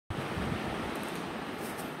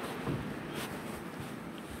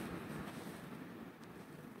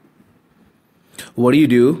What do you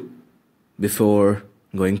do before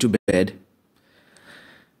going to bed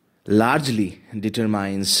largely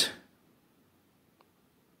determines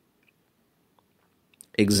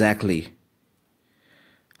exactly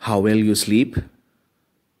how well you sleep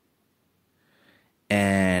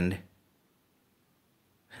and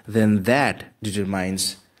then that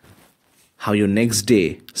determines how your next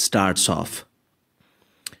day starts off.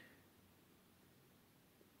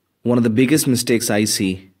 One of the biggest mistakes I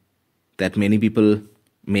see that many people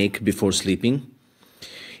make before sleeping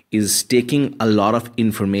is taking a lot of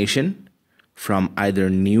information from either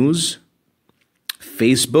news,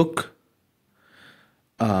 Facebook,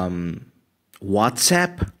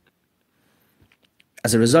 WhatsApp,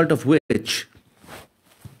 as a result of which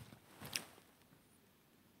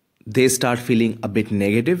they start feeling a bit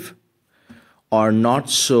negative or not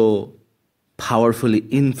so powerfully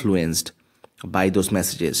influenced by those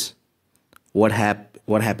messages. What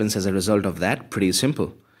happens as a result of that? Pretty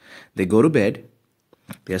simple. They go to bed,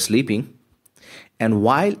 they are sleeping, and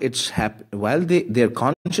while their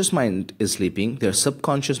conscious mind is sleeping, their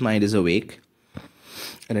subconscious mind is awake,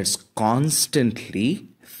 and it's constantly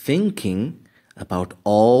thinking about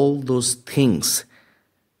all those things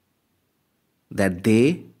that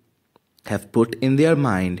they have put in their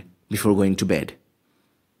mind before going to bed.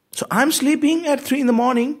 So I'm sleeping at 3 in the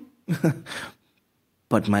morning,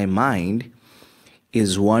 but my mind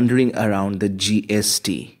is wandering around the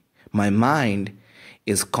GST. My mind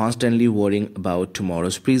is constantly worrying about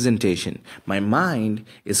tomorrow's presentation. My mind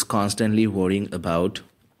is constantly worrying about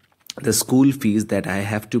the school fees that I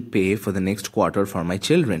have to pay for the next quarter for my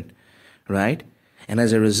children, right? And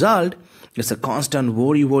as a result, it's a constant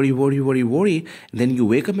worry. Then you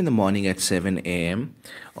wake up in the morning at 7 a.m.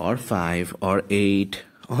 or 5 or 8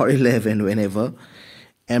 or 11, whenever.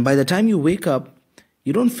 And by the time you wake up,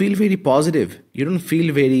 you don't feel very positive. You don't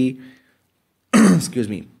feel very,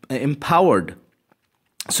 empowered.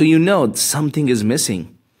 So you know something is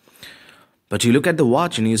missing. But you look at the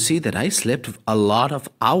watch and you see that I slept a lot of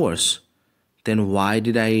hours. Then why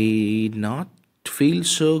did I not feel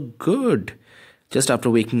so good just after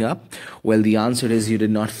waking up? Well, the answer is you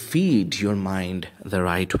did not feed your mind the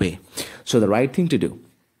right way. So the right thing to do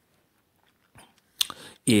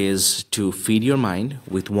is to feed your mind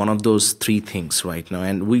with one of those three things right now.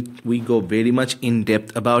 And we go very much in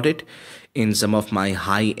depth about it in some of my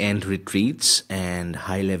high-end retreats and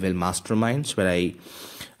high-level masterminds where I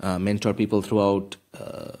mentor people throughout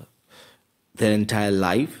their entire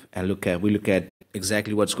life and we look at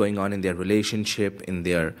exactly what's going on in their relationship, in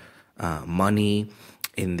their money,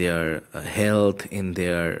 in their health, in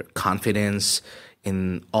their confidence,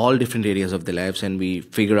 in all different areas of their lives, and we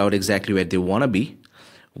figure out exactly where they want to be.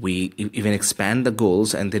 We even expand the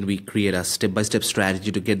goals, and then we create a step-by-step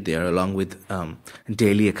strategy to get there, along with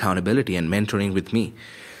daily accountability and mentoring with me.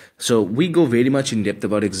 So we go very much in depth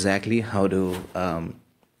about exactly how to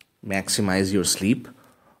maximize your sleep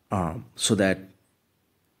so that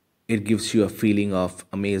it gives you a feeling of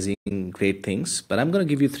amazing, great things. But I'm going to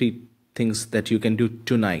give you 3 things that you can do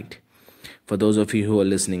tonight for those of you who are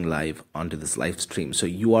listening live onto this live stream. So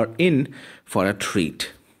you are in for a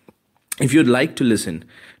treat. If you'd like to listen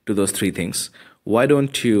to those 3 things, why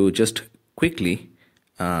don't you just quickly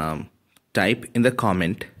type in the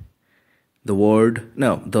comment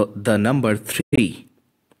the number 3.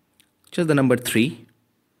 Just the number 3.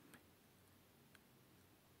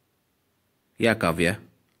 Yeah, Kavya.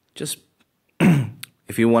 Just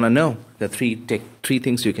if you want to know the 3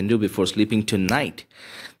 things you can do before sleeping tonight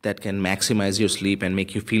that can maximize your sleep and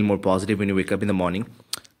make you feel more positive when you wake up in the morning.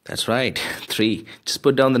 That's right, 3. Just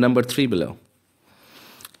put down the number 3 below.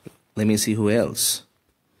 Let me see who else.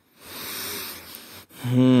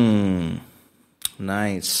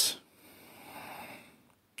 Nice.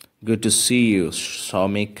 Good to see you,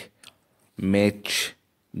 Saumik, Mitch,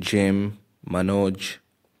 Jim, Manoj.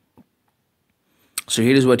 So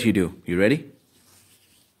here is what you do. You ready?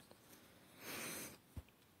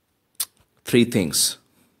 3 things.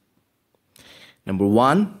 Number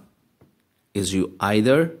 1 is you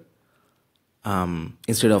either,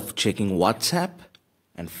 instead of checking WhatsApp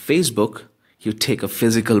and Facebook, you take a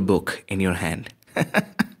physical book in your hand.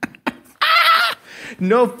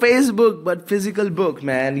 No Facebook, but physical book,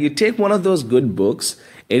 man. You take one of those good books,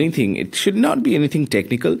 anything. It should not be anything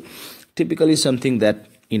technical. Typically something that,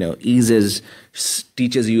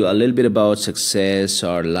 teaches you a little bit about success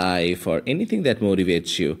or life or anything that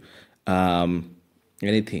motivates you.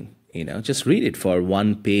 Anything, just read it for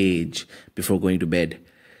 1 page before going to bed.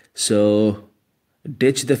 So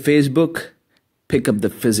ditch the Facebook, pick up the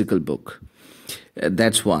physical book.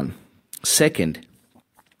 That's one. Second,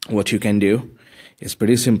 what you can do is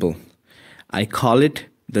pretty simple. I call it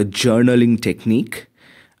the journaling technique.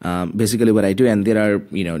 Basically what I do, and there are,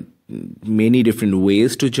 many different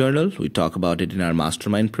ways to journal. We talk about it in our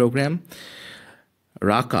mastermind program.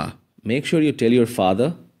 Raka, make sure you tell your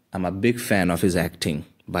father I'm a big fan of his acting,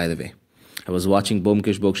 by the way. I was watching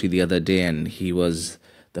Bomkesh Bokshi the other day, and he was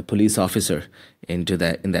the police officer in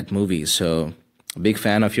that movie. So, big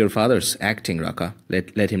fan of your father's acting, Raka.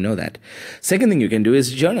 Let him know that. Second thing you can do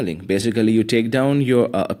is journaling. Basically, you take down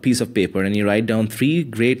a piece of paper and you write down 3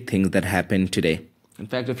 great things that happened today. In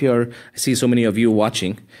fact, I see so many of you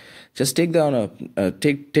watching, just take down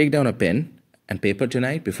a pen and paper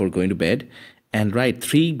tonight before going to bed, and write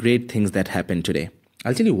 3 great things that happened today.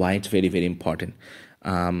 I'll tell you why it's very, very important.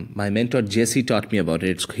 My mentor Jesse taught me about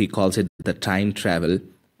it. He calls it the time travel.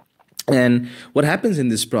 And what happens in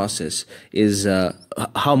this process is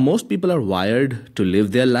how most people are wired to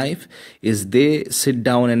live their life is they sit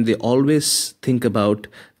down and they always think about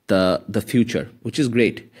the future, which is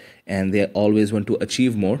great. And they always want to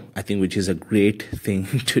achieve more, I think, which is a great thing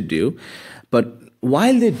to do. But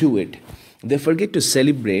while they do it, they forget to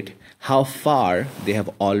celebrate how far they have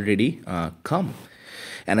already come.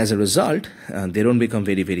 And as a result, they don't become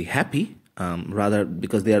very, very happy, rather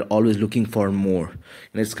because they are always looking for more.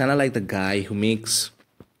 And it's kind of like the guy who makes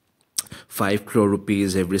 5 crore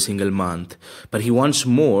rupees every single month, but he wants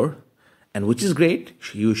more, and which is great.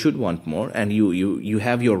 You should want more, and you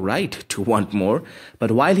have your right to want more.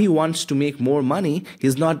 But while he wants to make more money,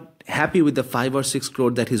 he's not happy with the 5 or 6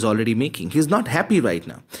 crore that he's already making. He's not happy right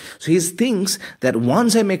now. So he thinks that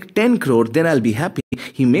once I make 10 crore, then I'll be happy.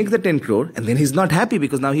 He makes the 10 crore and then he's not happy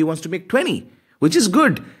because now he wants to make 20, which is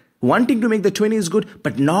good. Wanting to make the 20 is good,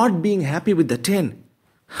 but not being happy with the 10.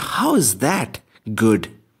 How is that good?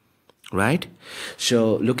 Right?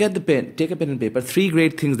 So look at the pen, take a pen and paper, 3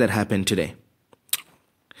 great things that happened today.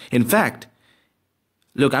 In fact,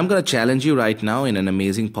 look, I'm going to challenge you right now in an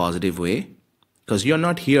amazing positive way. Because you're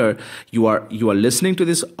not here, you are listening to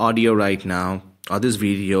this audio right now, or this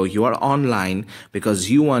video, you are online because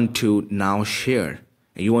you want to now share.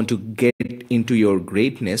 You want to get into your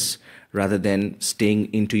greatness rather than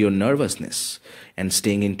staying into your nervousness and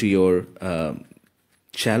staying into your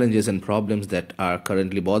challenges and problems that are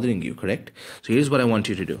currently bothering you, correct? So here's what I want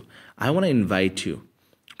you to do. I want to invite you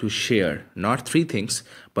to share not 3 things,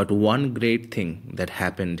 but 1 great thing that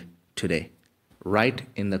happened today. Right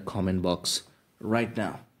in the comment box right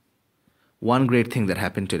now. 1 great thing that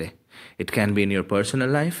happened today. It can be in your personal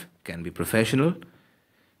life, can be professional,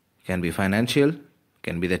 can be financial,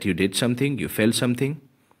 can be that you did something, you felt something.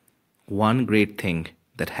 1 great thing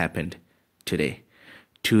that happened today.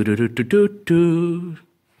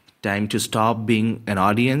 Time to stop being an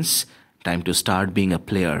audience, time to start being a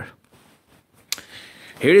player.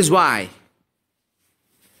 Here is why.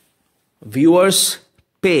 Viewers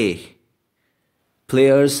pay,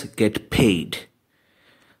 players get paid.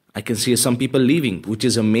 I can see some people leaving, which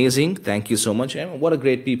is amazing. Thank you so much. And what a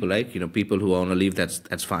great people, right? People who want to leave,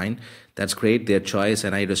 that's fine. That's great, their choice,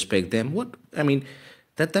 and I respect them.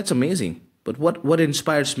 That's amazing. But what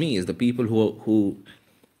inspires me is the people who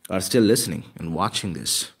are still listening and watching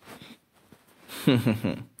this.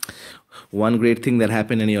 1 great thing that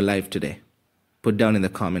happened in your life today. Put down in the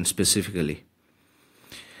comments specifically.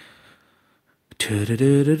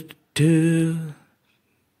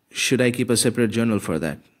 Should I keep a separate journal for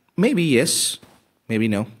that? Maybe yes, maybe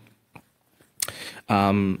no.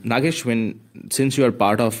 Nagesh, since you are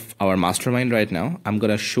part of our mastermind right now, I'm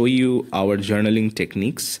going to show you our journaling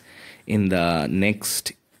techniques in the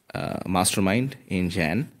next mastermind in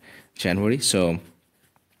January. So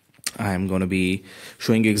I'm going to be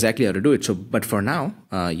showing you exactly how to do it. So, but for now,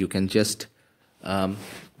 you can just,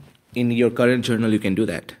 in your current journal, you can do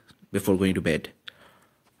that before going to bed.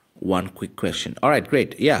 1 quick question. All right,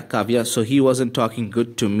 great. Yeah, Kavya. So he wasn't talking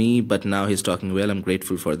good to me, but now he's talking well. I'm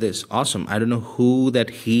grateful for this. Awesome. I don't know who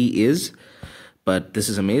that he is, but this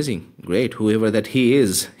is amazing. Great. Whoever that he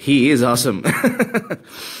is awesome.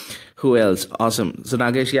 Who else? Awesome. So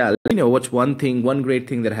Nagesh, yeah, let me know what's one great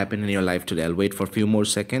thing that happened in your life today. I'll wait for a few more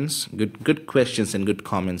seconds. Good questions and good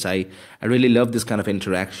comments. I really love this kind of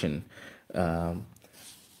interaction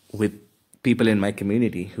with people in my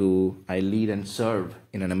community who I lead and serve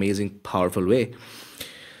in an amazing, powerful way.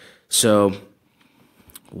 So,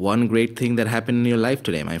 1 great thing that happened in your life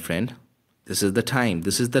today, my friend. This is the time.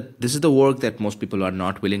 This is the work that most people are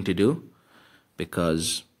not willing to do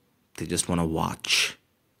because they just want to watch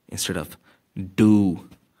instead of do.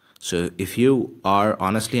 So, if you are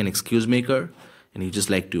honestly an excuse maker and you just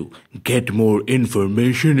like to get more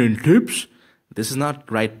information and tips, this is not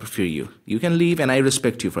right for you. You can leave and I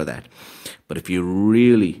respect you for that. But if you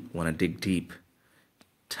really want to dig deep,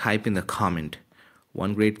 type in the comment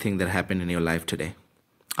one great thing that happened in your life today.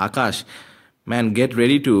 Akash, man, get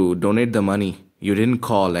ready to donate the money. You didn't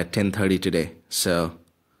call at 10:30 today. So,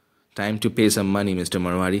 time to pay some money, Mr.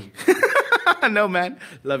 Marwari. No, man.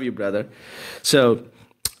 Love you, brother. So,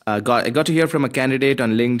 I got to hear from a candidate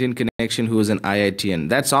on LinkedIn Connection who is an IITian.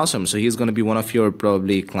 That's awesome. So, he's going to be one of your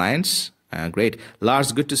probably clients. Great.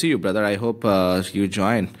 Lars, good to see you, brother. I hope you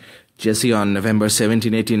join Jesse on November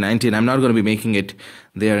 17, 18, 19. I'm not going to be making it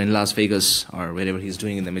there in Las Vegas or wherever he's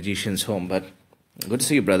doing in the magician's home, but good to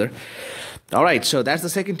see you, brother. All right, so that's the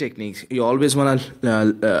second technique. You always want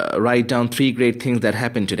to write down 3 great things that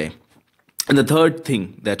happened today. And the third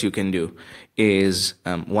thing that you can do is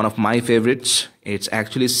one of my favorites. It's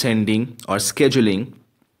actually sending or scheduling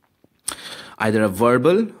either a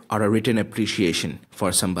verbal or a written appreciation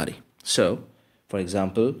for somebody. So, for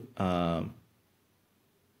example,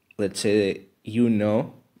 let's say you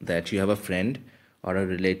know that you have a friend or a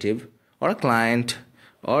relative or a client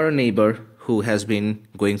or a neighbor who has been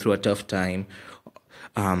going through a tough time,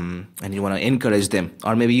 and you want to encourage them.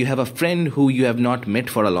 Or maybe you have a friend who you have not met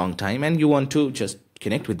for a long time and you want to just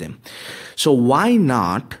connect with them. So why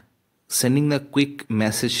not sending a quick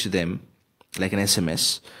message to them, like an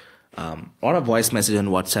SMS, or a voice message on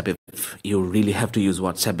WhatsApp if you really have to use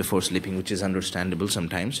WhatsApp before sleeping, which is understandable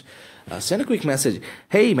sometimes. Send a quick message.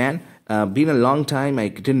 Hey, man, been a long time. I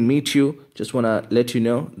didn't meet you. Just want to let you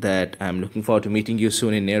know that I'm looking forward to meeting you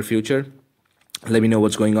soon in near future. Let me know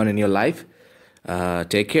what's going on in your life.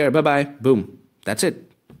 Take care. Bye-bye. Boom. That's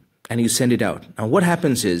it. And you send it out. Now, what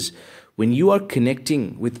happens is when you are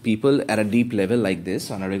connecting with people at a deep level like this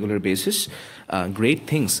on a regular basis, great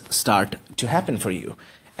things start to happen for you.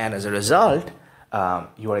 And as a result,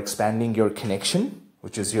 you are expanding your connection,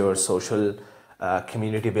 which is your social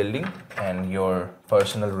community building and your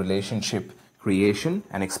personal relationship creation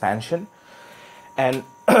and expansion. And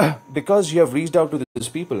because you have reached out to these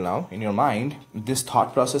people now in your mind, this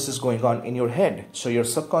thought process is going on in your head. So your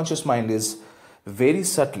subconscious mind is very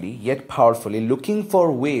subtly yet powerfully looking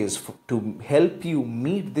for ways to help you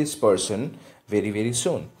meet this person very, very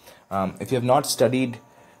soon. If you have not studied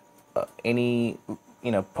any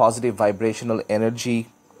positive vibrational energy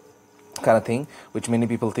kind of thing, which many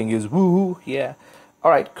people think is woo, yeah.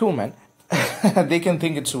 All right, cool, man. They can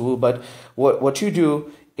think it's woo, but what you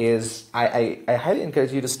do is I highly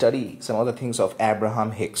encourage you to study some other things of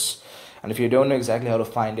Abraham Hicks. And if you don't know exactly how to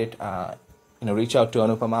find it, reach out to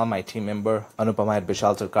Anupama, my team member,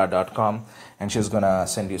 anupama@bishalsarkar.com, and she's going to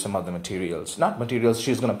send you some of the materials. Not materials,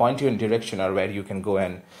 she's going to point you in direction or where you can go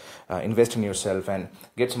and invest in yourself and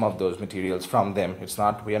get some of those materials from them.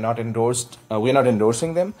 We are not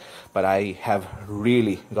endorsing them, but I have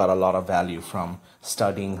really got a lot of value from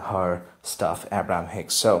studying her stuff, Abraham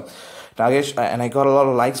Hicks. So, Nagesh, and I got a lot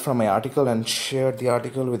of likes from my article and shared the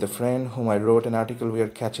article with a friend whom I wrote an article. We are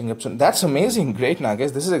catching up soon. That's amazing. Great,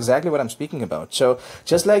 Nagesh. This is exactly what I'm speaking about. So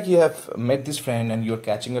just like you have met this friend and you're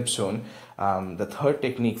catching up soon, the third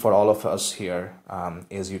technique for all of us here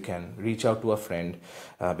is you can reach out to a friend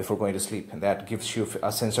before going to sleep. And that gives you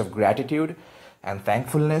a sense of gratitude and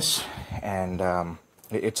thankfulness, and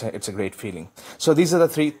it's a great feeling. So these are the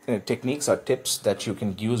 3 techniques or tips that you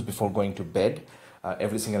can use before going to bed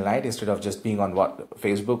every single night, instead of just being on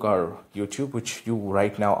Facebook or YouTube, which you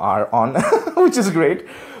right now are on, which is great.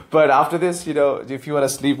 But after this, if you want to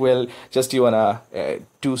sleep well, you want to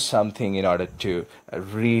do something in order to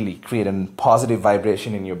really create a positive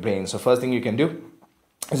vibration in your brain. So first thing you can do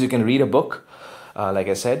is you can read a book, like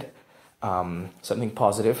I said, something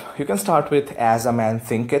positive. You can start with As a Man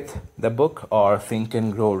Thinketh, the book, or Think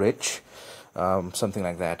and Grow Rich, something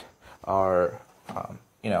like that. Or,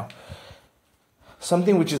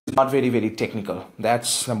 something which is not very, very technical.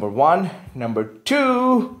 That's number 1. Number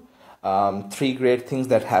 2, 3 great things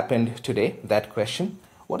that happened today. That question.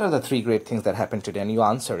 What are the 3 great things that happened today? And you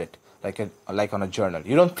answer it like on a journal.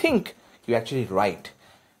 You don't think, you actually write.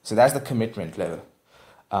 So that's the commitment level.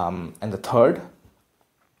 And the third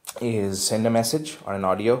is send a message or an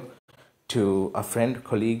audio to a friend,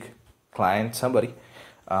 colleague, client, somebody,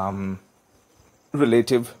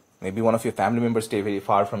 relative. Maybe one of your family members stay very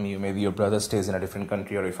far from you. Maybe your brother stays in a different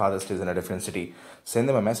country or your father stays in a different city. Send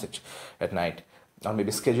them a message at night, or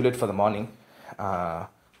maybe schedule it for the morning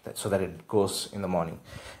so that it goes in the morning.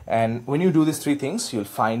 And when you do these 3 things, you'll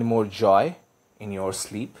find more joy in your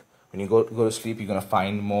sleep. When you go to sleep, you're going to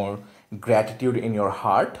find more gratitude in your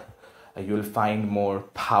heart. You'll find more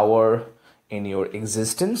power in your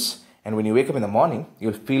existence. And when you wake up in the morning,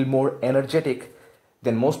 you'll feel more energetic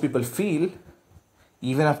than most people feel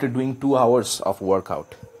even after doing 2 hours of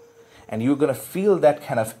workout. And you're going to feel that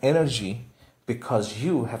kind of energy because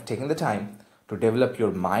you have taken the time to develop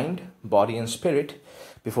your mind, body, and spirit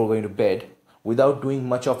before going to bed without doing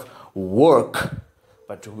much of work,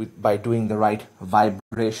 but by doing the right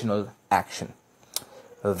vibrational action.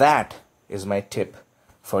 That is my tip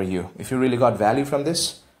for you. If you really got value from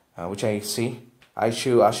this, which I see,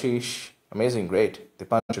 Aishu, Ashish, amazing, great.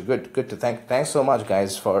 Dipanshu, good to thanks so much,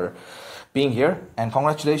 guys, for being here, and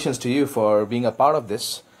congratulations to you for being a part of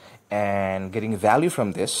this and getting value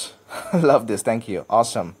from this. Love this. Thank you.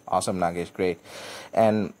 Awesome, Nagesh, great.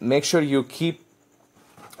 And make sure you keep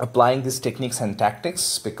applying these techniques and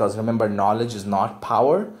tactics, because remember, knowledge is not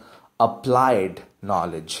power. Applied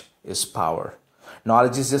knowledge is power.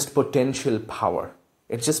 Knowledge is just potential power.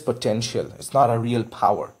 It's just potential. It's not a real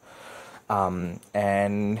power.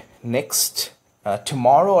 And next,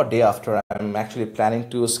 tomorrow or day after, I'm actually planning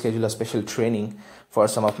to schedule a special training for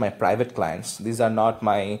some of my private clients. These are not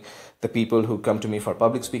the people who come to me for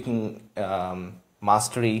public speaking,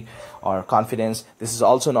 mastery or confidence. This is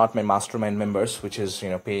also not my mastermind members, which is,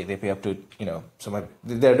 they pay up to,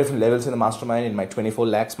 there are different levels in the mastermind, in my 24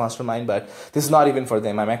 lakhs mastermind, but this is not even for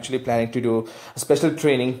them. I'm actually planning to do a special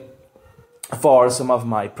training for some of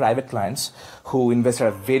my private clients who invest at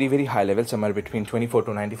a very, very high level, somewhere between 24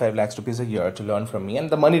 to 95 lakhs rupees a year, to learn from me. And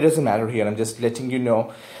the money doesn't matter here. I'm just letting you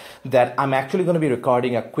know that I'm actually going to be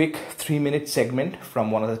recording a quick 3-minute segment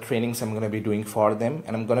from one of the trainings I'm going to be doing for them.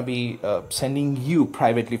 And I'm going to be sending you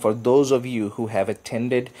privately, for those of you who have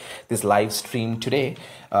attended this live stream today,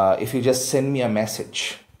 if you just send me a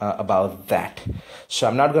message about that. So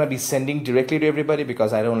I'm not going to be sending directly to everybody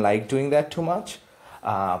because I don't like doing that too much.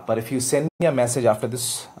 But if you send me a message after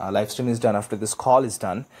this live stream is done, after this call is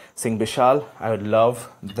done, saying, Bishal, I would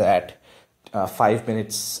love that 5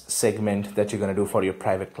 minutes segment that you're going to do for your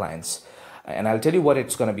private clients. And I'll tell you what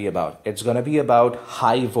it's going to be about. It's going to be about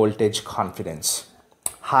high voltage confidence.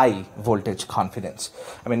 High voltage confidence.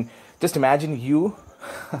 I mean, just imagine you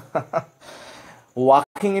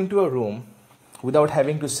walking into a room without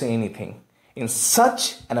having to say anything in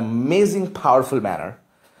such an amazing, powerful manner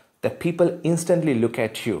that people instantly look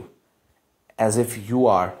at you as if you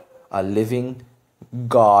are a living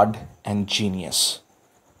God and genius.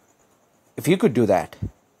 If you could do that,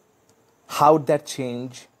 how would that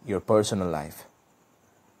change your personal life?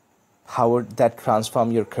 How would that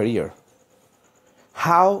transform your career?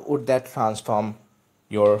 How would that transform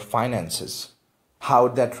your finances? How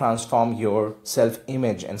would that transform your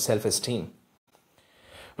self-image and self-esteem?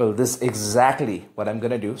 Well, this is exactly what I'm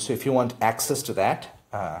going to do. So if you want access to that,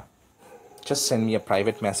 just send me a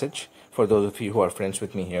private message. For those of you who are friends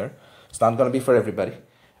with me here, it's not going to be for everybody,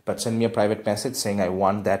 but send me a private message saying I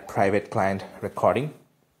want that private client recording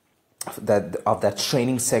of that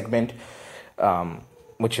training segment,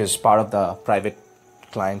 which is part of the private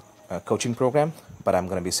client coaching program. But I'm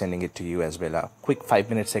going to be sending it to you as well, a quick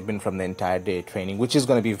 5-minute segment from the entire day training, which is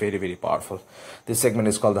going to be very, very powerful. This segment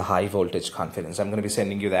is called the high voltage confidence. I'm going to be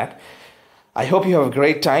sending you that. I hope you have a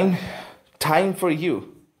great time for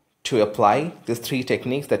you to apply these 3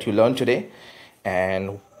 techniques that you learned today,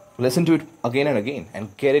 and listen to it again and again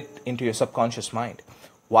and get it into your subconscious mind.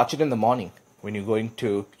 Watch it in the morning when you're going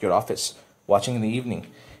to your office, watching in the evening,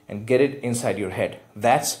 and get it inside your head.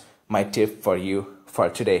 That's my tip for you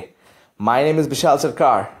for today. My name is Bishal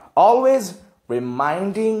Sarkar, always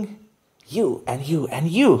reminding you and you and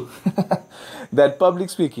you that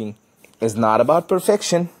public speaking is not about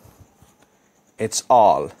perfection. It's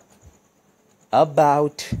all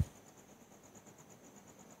about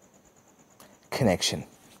connection.